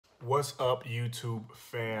What's up, YouTube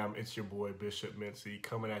fam? It's your boy Bishop Mency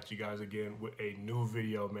coming at you guys again with a new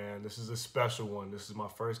video, man. This is a special one. This is my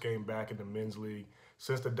first game back in the men's league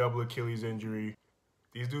since the double Achilles injury.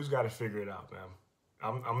 These dudes got to figure it out, man.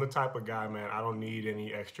 I'm the type of guy, man, I don't need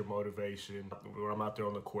any extra motivation. When I'm out there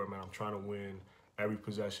on the court, man, I'm trying to win every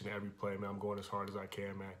possession, every play, man. I'm going as hard as I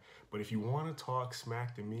can, man. But if you want to talk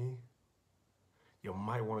smack to me, you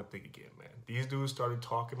might want to think again, man. These dudes started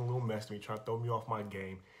talking a little mess to me, trying to throw me off my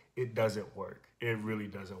game. It doesn't work. It really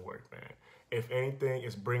doesn't work, man. If anything,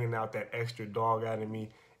 it's bringing out that extra dog out of me,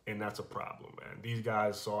 and that's a problem, man. These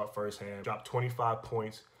guys saw it firsthand. Dropped 25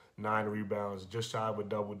 points, 9 rebounds, just shy of a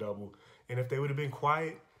double-double. And if they would have been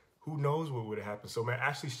quiet, who knows what would have happened. So, man,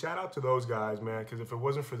 actually, shout out to those guys, man, because if it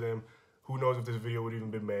wasn't for them, who knows if this video would have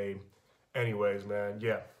even been made. Anyways, man,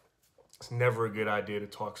 yeah. It's never a good idea to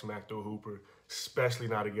talk smack to a hooper, especially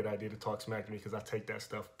not a good idea to talk smack to me because I take that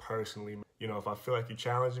stuff personally. You know, if I feel like you're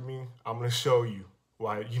challenging me, I'm going to show you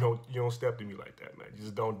why you don't step to me like that, man. You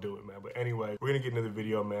just don't do it, man. But anyway, we're going to get into the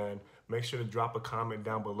video, man. Make sure to drop a comment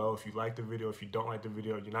down below if you like the video. If you don't like the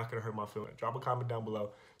video, you're not going to hurt my feelings. Drop a comment down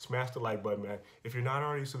below. Smash the like button, man. If you're not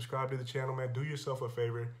already subscribed to the channel, man, do yourself a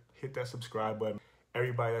favor. Hit that subscribe button.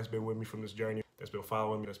 Everybody that's been with me from this journey, that's been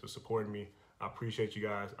following me, that's been supporting me, I appreciate you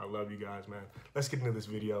guys. I love you guys, man. Let's get into this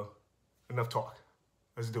video. Enough talk.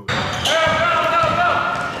 Let's do it.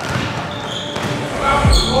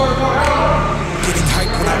 Getting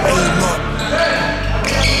hype when I aim up.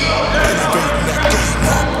 Elevating that game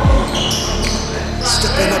up.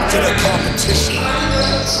 Stepping up to the competition. On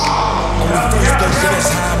the first place,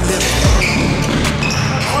 that's how I'm living.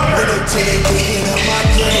 Little till they digging up my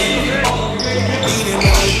grave. Eating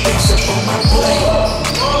all the things up on my plate.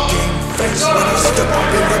 Face when I step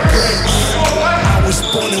up in the place. I was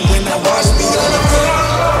born and when I watched me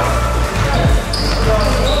elevate.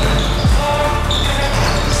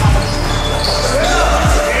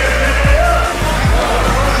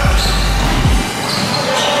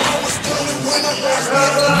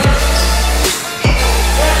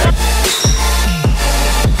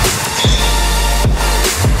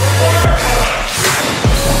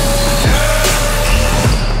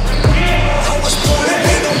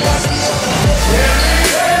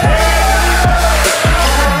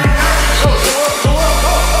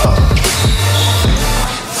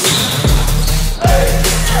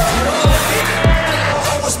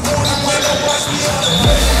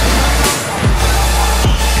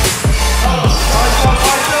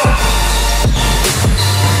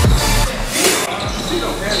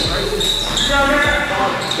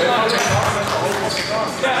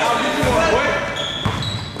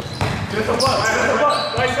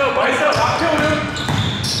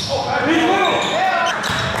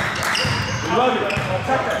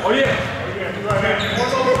 Oh yeah.